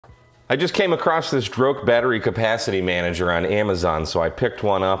I just came across this Drok battery capacity manager on Amazon, so I picked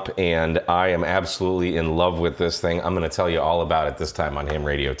one up and I am absolutely in love with this thing. I'm going to tell you all about it this time on Ham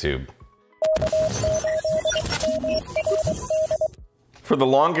Radio Tube. For the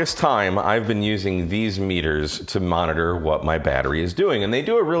longest time, I've been using these meters to monitor what my battery is doing, and they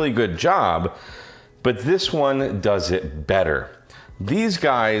do a really good job, but this one does it better. These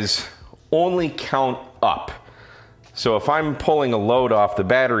guys only count up. So if I'm pulling a load off the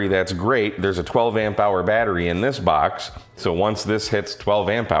battery, that's great. There's a 12 amp hour battery in this box. So once this hits 12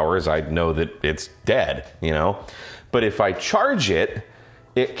 amp hours, I know that it's dead, you know? But if I charge it,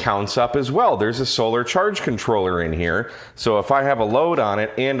 it counts up as well. There's a solar charge controller in here. So if I have a load on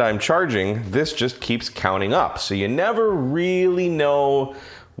it and I'm charging, this just keeps counting up. So you never really know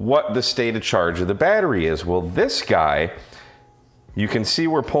what the state of charge of the battery is. Well, this guy, you can see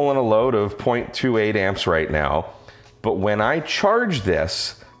we're pulling a load of 0.28 amps right now. But when I charge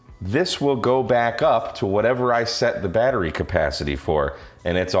this, this will go back up to whatever I set the battery capacity for,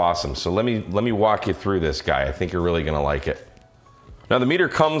 and it's awesome. So let me walk you through this guy. I think you're really gonna like it. Now the meter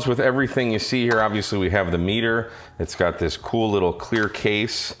comes with everything you see here. Obviously we have the meter. It's got this cool little clear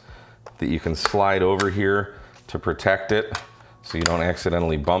case that you can slide over here to protect it so you don't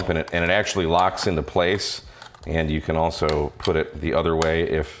accidentally bump in it, and it actually locks into place, and you can also put it the other way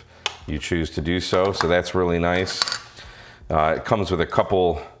if you choose to do so. So that's really nice. It comes with a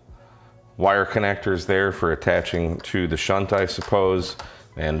couple wire connectors there for attaching to the shunt, I suppose,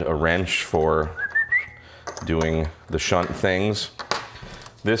 and a wrench for doing the shunt things.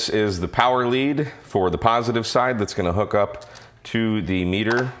 This is the power lead for the positive side that's going to hook up to the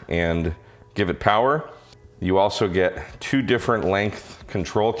meter and give it power. You also get two different length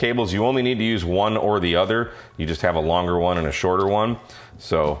control cables. You only need to use one or the other. You just have a longer one and a shorter one.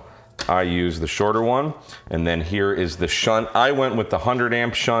 So I use the shorter one, and then here is the shunt. I went with the 100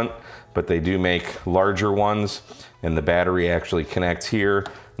 amp shunt, but they do make larger ones, and the battery actually connects here,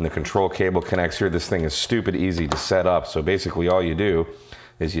 and the control cable connects here. This thing is stupid easy to set up. So basically all you do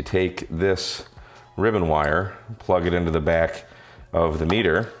is you take this ribbon wire, plug it into the back of the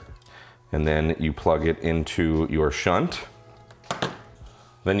meter, and then you plug it into your shunt.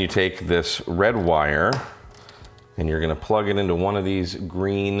 Then you take this red wire, and you're gonna plug it into one of these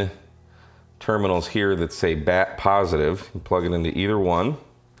green terminals here that say bat positive. You plug it into either one.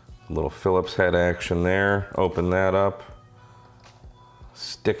 A little Phillips head action there. Open that up.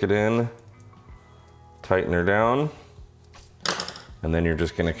 Stick it in. Tighten her down. And then you're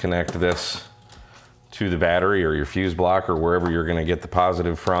just going to connect this to the battery or your fuse block or wherever you're going to get the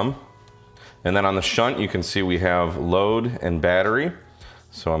positive from. And then on the shunt, you can see we have load and battery.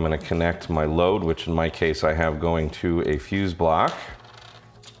 So I'm going to connect my load, which in my case I have going to a fuse block.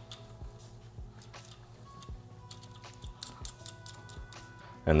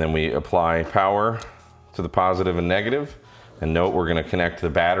 And then we apply power to the positive and negative. And note we're going to connect the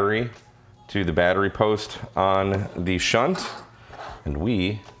battery to the battery post on the shunt, and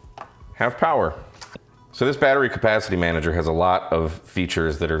we have power. So this battery capacity manager has a lot of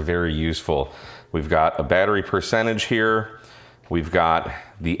features that are very useful. We've got a battery percentage here. We've got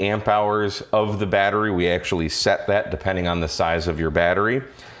the amp hours of the battery. We actually set that depending on the size of your battery.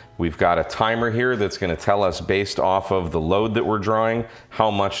 We've got a timer here that's going to tell us, based off of the load that we're drawing, how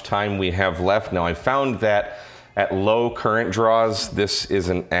much time we have left. Now I found that at low current draws, this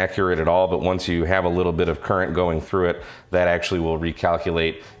isn't accurate at all, but once you have a little bit of current going through it, that actually will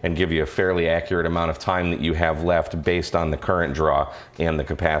recalculate and give you a fairly accurate amount of time that you have left based on the current draw and the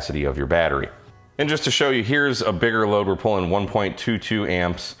capacity of your battery. And just to show you, here's a bigger load. We're pulling 1.22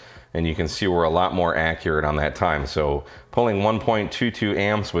 amps, and you can see we're a lot more accurate on that time. So pulling 1.22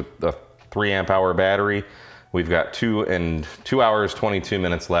 amps with a 3 amp hour battery, we've got 2 hours, 22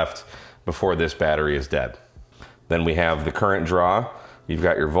 minutes left before this battery is dead. Then we have the current draw, you've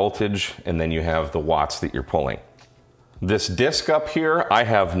got your voltage, and then you have the watts that you're pulling. This disc up here, I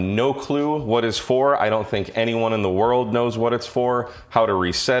have no clue what it's for. I don't think anyone in the world knows what it's for, how to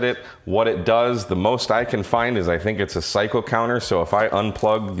reset it, what it does. The most I can find is I think it's a cycle counter. So if I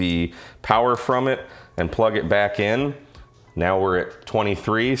unplug the power from it and plug it back in, now we're at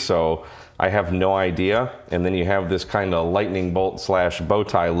 23, so I have no idea. And then you have this kind of lightning bolt slash bow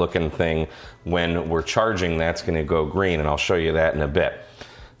tie looking thing. When we're charging, that's gonna go green, and I'll show you that in a bit.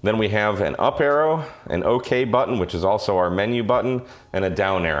 Then we have an up arrow, an OK button, which is also our menu button, and a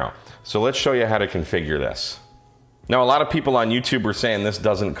down arrow. So let's show you how to configure this. Now, a lot of people on YouTube were saying this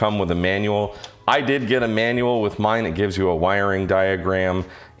doesn't come with a manual. I did get a manual with mine. It gives you a wiring diagram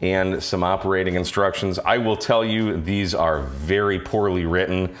and some operating instructions. I will tell you, these are very poorly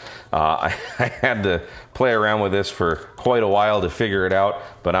written. I had to play around with this for quite a while to figure it out,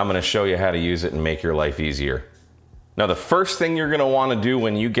 but I'm gonna show you how to use it and make your life easier. Now, the first thing you're gonna wanna do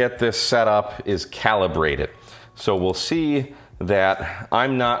when you get this set up is calibrate it. So we'll see that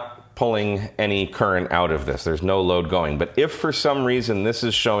I'm not pulling any current out of this. There's no load going. But if for some reason this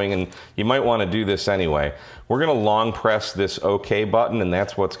is showing, and you might want to do this anyway, we're going to long press this OK button, and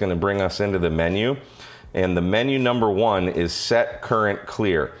that's what's going to bring us into the menu. And the menu number 1 is set current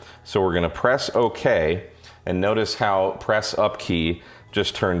clear. So we're going to press OK, and notice how press up key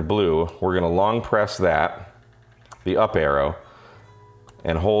just turned blue. We're going to long press that, the up arrow,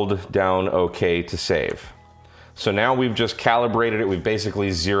 and hold down OK to save. So now we've just calibrated it. We've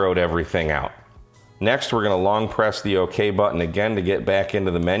basically zeroed everything out. Next, we're going to long press the OK button again to get back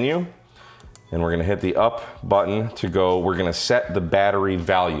into the menu. And we're going to hit the up button to go. We're going to set the battery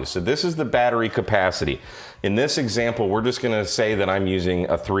value. So this is the battery capacity. In this example, we're just going to say that I'm using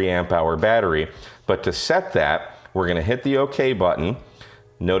a 3 amp hour battery. But to set that, we're going to hit the OK button.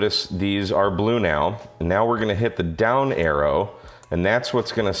 Notice these are blue now. And now we're going to hit the down arrow. And that's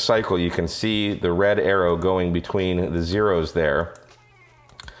what's going to cycle. You can see the red arrow going between the zeros there.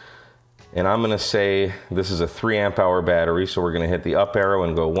 And I'm going to say this is a 3 amp hour battery, so we're going to hit the up arrow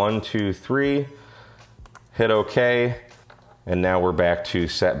and go 1, 2, 3, hit OK, and now we're back to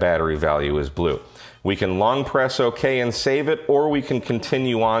set battery value is blue. We can long press OK and save it, or we can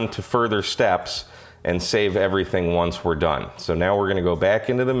continue on to further steps and save everything once we're done. So now we're going to go back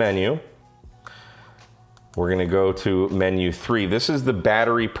into the menu. We're going to go to menu 3. This is the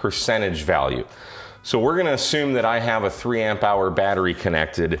battery percentage value. So we're going to assume that I have a 3 amp hour battery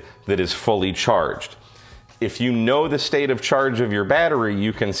connected that is fully charged. If you know the state of charge of your battery,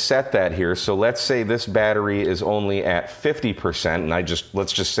 you can set that here. So let's say this battery is only at 50%, and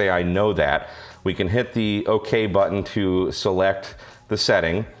let's just say I know that. We can hit the OK button to select the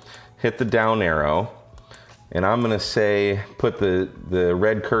setting, hit the down arrow, and I'm going to say, put the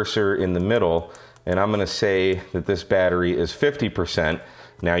red cursor in the middle, and I'm going to say that this battery is 50%.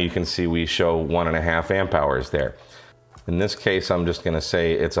 Now you can see we show 1.5 amp hours there. In this case, I'm just going to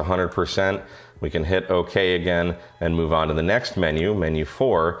say it's 100%. We can hit OK again and move on to the next menu, menu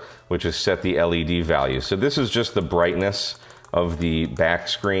 4, which is set the LED value. So this is just the brightness of the back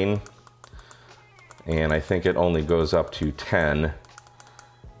screen. And I think it only goes up to 10.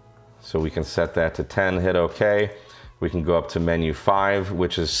 So we can set that to 10, hit OK. We can go up to menu 5,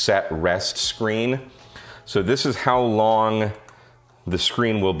 which is set rest screen. So this is how long the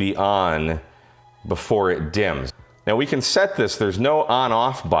screen will be on before it dims. Now we can set this, there's no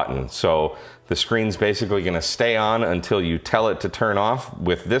on-off button. So the screen's basically gonna stay on until you tell it to turn off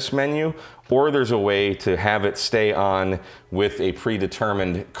with this menu, or there's a way to have it stay on with a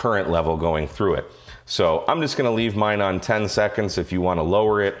predetermined current level going through it. So I'm just gonna leave mine on 10 seconds. If you wanna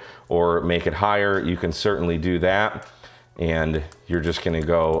lower it or make it higher, you can certainly do that. And you're just gonna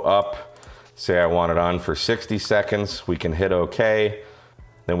go up, say I want it on for 60 seconds, we can hit OK.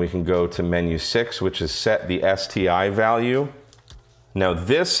 Then we can go to menu 6, which is set the STI value. Now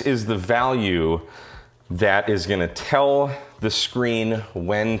this is the value that is gonna tell the screen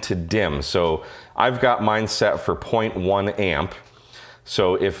when to dim. So I've got mine set for 0.1 amp.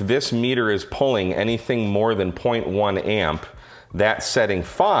 So if this meter is pulling anything more than 0.1 amp, that setting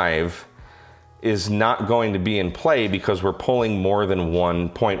 5 is not going to be in play because we're pulling more than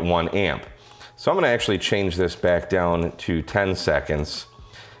 1.1 amp. So I'm going to actually change this back down to 10 seconds.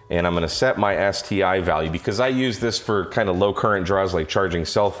 And I'm going to set my STI value because I use this for kind of low current draws like charging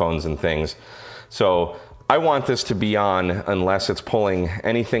cell phones and things. So I want this to be on unless it's pulling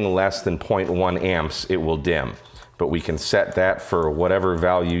anything less than 0.1 amps, it will dim. But we can set that for whatever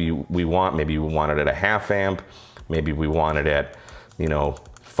value we want. Maybe we want it at a 0.5 amp. Maybe we want it at,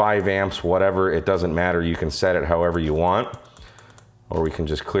 5 amps, whatever. It doesn't matter. You can set it however you want. Or we can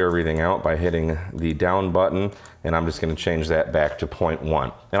just clear everything out by hitting the down button. And I'm just going to change that back to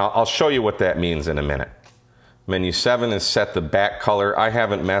 0.1. And I'll show you what that means in a minute. Menu 7 is set the back color. I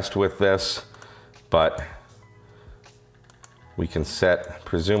haven't messed with this, but we can set,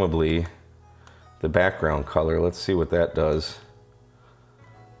 presumably, the background color. Let's see what that does.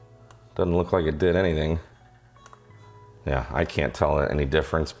 Doesn't look like it did anything. Yeah, I can't tell any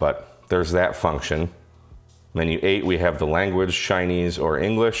difference, but there's that function. Menu 8, we have the language, Chinese or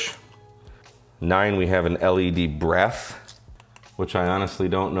English. 9, we have an LED breath, which I honestly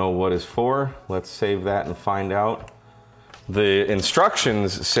don't know what is for. Let's save that and find out. The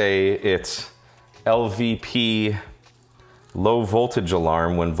instructions say it's LVP low voltage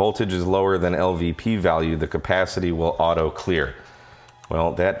alarm. When voltage is lower than LVP value, the capacity will auto clear.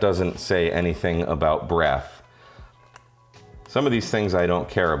 Well, that doesn't say anything about breath. Some of these things I don't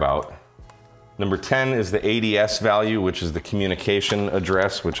care about. Number 10 is the ADS value, which is the communication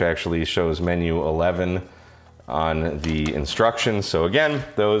address, which actually shows menu 11 on the instructions. So again,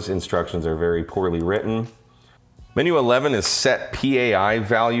 those instructions are very poorly written. Menu 11 is set PAI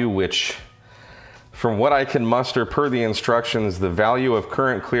value, which from what I can muster per the instructions, the value of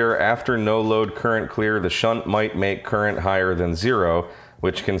current clear after no load current clear, the shunt might make current higher than 0,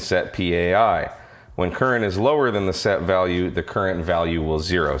 which can set PAI. When current is lower than the set value, the current value will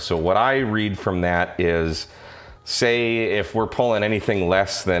 0. So what I read from that is, say if we're pulling anything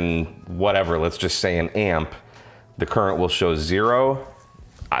less than whatever, let's just say an amp, the current will show 0.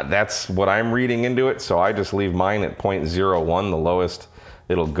 That's what I'm reading into it, so I just leave mine at 0.01, the lowest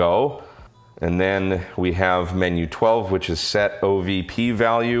it'll go. And then we have menu 12, which is set OVP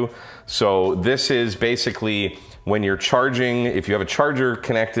value. So this is basically when you're charging, if you have a charger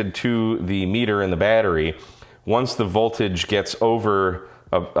connected to the meter in the battery, once the voltage gets over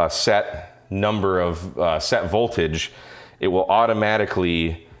a set number of set voltage, it will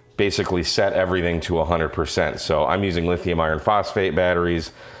automatically basically set everything to 100%. So I'm using lithium iron phosphate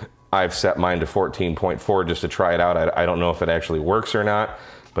batteries. I've set mine to 14.4 just to try it out. I don't know if it actually works or not,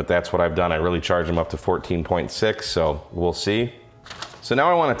 but that's what I've done. I really charge them up to 14.6, so we'll see. So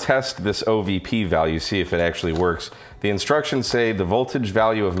now I want to test this OVP value, see if it actually works. The instructions say the voltage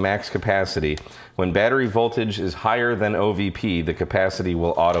value of max capacity. When battery voltage is higher than OVP, the capacity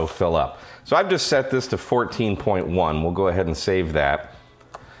will auto fill up. So I've just set this to 14.1. We'll go ahead and save that.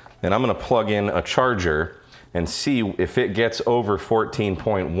 And I'm going to plug in a charger and see if it gets over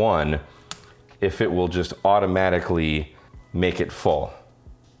 14.1, if it will just automatically make it full.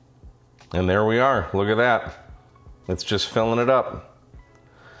 And there we are, look at that. It's just filling it up.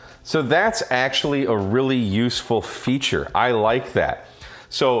 So that's actually a really useful feature. I like that.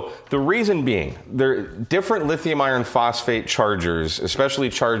 So the reason being, different lithium iron phosphate chargers, especially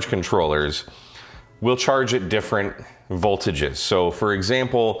charge controllers, will charge at different voltages. So for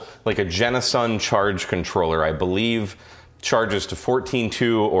example, like a Genasun charge controller, I believe charges to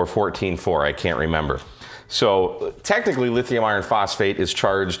 14.2 or 14.4, I can't remember. So technically lithium iron phosphate is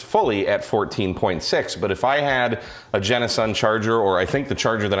charged fully at 14.6, but if I had a Genasun charger, or I think the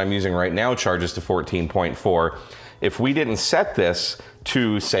charger that I'm using right now charges to 14.4, if we didn't set this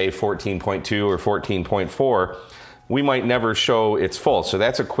to say 14.2 or 14.4, we might never show it's full. So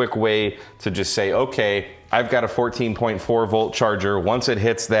that's a quick way to just say, okay, I've got a 14.4 volt charger. Once it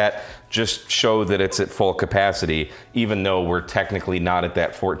hits that, just show that it's at full capacity, even though we're technically not at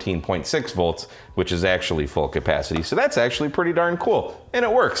that 14.6 volts, which is actually full capacity. So that's actually pretty darn cool, and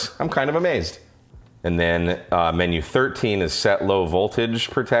it works. I'm kind of amazed. And then menu 13 is set low voltage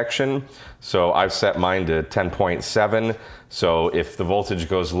protection. So I've set mine to 10.7. So if the voltage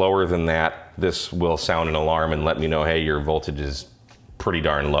goes lower than that, this will sound an alarm and let me know, hey, your voltage is pretty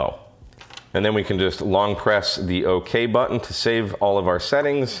darn low. And then we can just long press the OK button to save all of our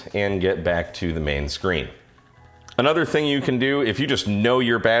settings and get back to the main screen. Another thing you can do, if you just know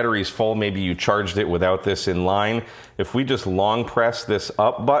your battery's full, maybe you charged it without this in line, if we just long press this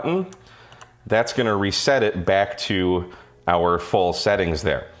up button, that's going to reset it back to our full settings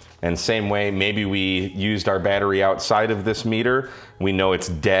there. And same way, maybe we used our battery outside of this meter, we know it's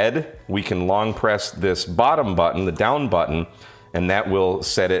dead, we can long press this bottom button, the down button, and that will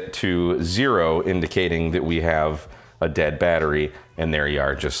set it to 0, indicating that we have a dead battery, and there you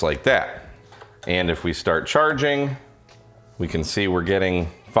are, just like that. And if we start charging, we can see we're getting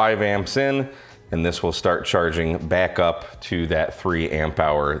 5 amps in, and this will start charging back up to that 3 amp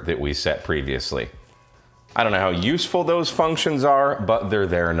hour that we set previously. I don't know how useful those functions are, but they're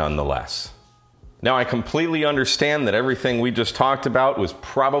there nonetheless. Now I completely understand that everything we just talked about was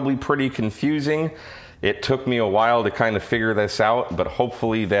probably pretty confusing. It took me a while to kind of figure this out, but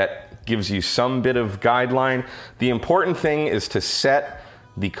hopefully that gives you some bit of guideline. The important thing is to set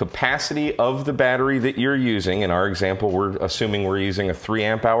the capacity of the battery that you're using. In our example, we're assuming we're using a 3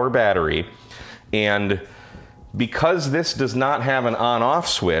 amp hour battery. And because this does not have an on-off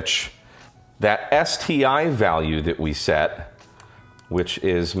switch, that STI value that we set, which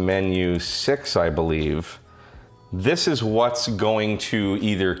is menu 6, I believe, this is what's going to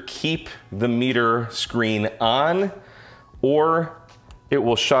either keep the meter screen on or it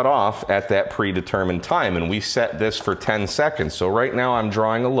will shut off at that predetermined time. And we set this for 10 seconds. So right now I'm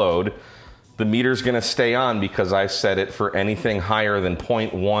drawing a load. The meter's gonna stay on because I set it for anything higher than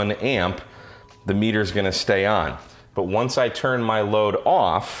 0.1 amp, the meter's gonna stay on. But once I turn my load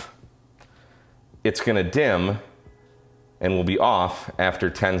off, it's gonna dim and will be off after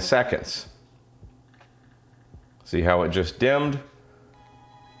 10 seconds. See how it just dimmed?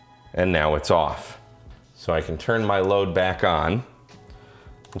 And now it's off. So I can turn my load back on.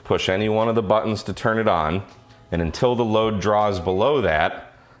 We'll push any one of the buttons to turn it on, and until the load draws below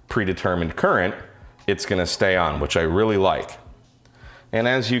that predetermined current, it's gonna stay on, which I really like. And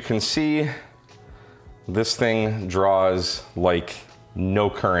as you can see, this thing draws like no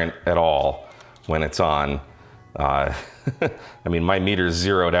current at all when it's on. I mean, my meter's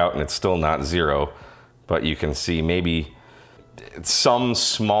zeroed out and it's still not zero, but you can see maybe some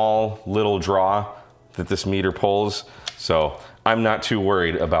small little draw that this meter pulls. So I'm not too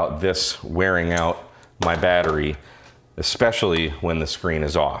worried about this wearing out my battery, especially when the screen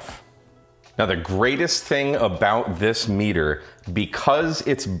is off. Now, the greatest thing about this meter, because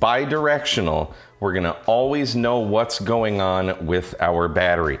it's bi-directional, we're gonna always know what's going on with our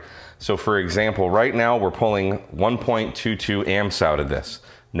battery. So for example, right now we're pulling 1.22 amps out of this.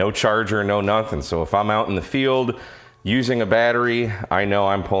 No charger, no nothing. So if I'm out in the field using a battery, I know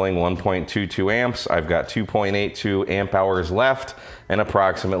I'm pulling 1.22 amps. I've got 2.82 amp hours left and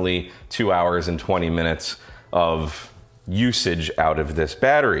approximately 2 hours and 20 minutes of usage out of this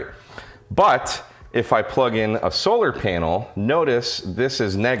battery. But if I plug in a solar panel, notice this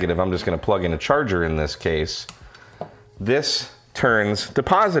is negative. I'm just gonna plug in a charger in this case. This turns to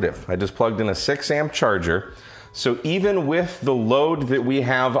positive. I just plugged in a 6 amp charger. So even with the load that we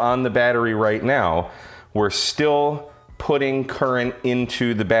have on the battery right now, we're still putting current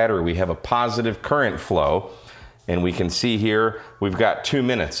into the battery. We have a positive current flow, and we can see here we've got 2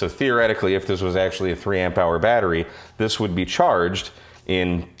 minutes. So theoretically, if this was actually a 3 amp hour battery, this would be charged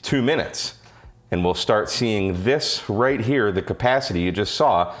in 2 minutes. And we'll start seeing this right here, the capacity you just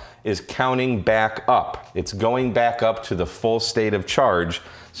saw, is counting back up. It's going back up to the full state of charge,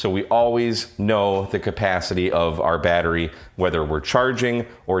 so we always know the capacity of our battery, whether we're charging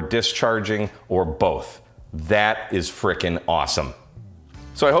or discharging or both. That is frickin' awesome.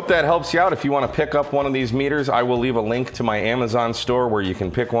 So I hope that helps you out. If you want to pick up one of these meters, I will leave a link to my Amazon store where you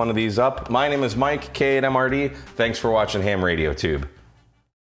can pick one of these up. My name is Mike, K at MRD. Thanks for watching Ham Radio Tube.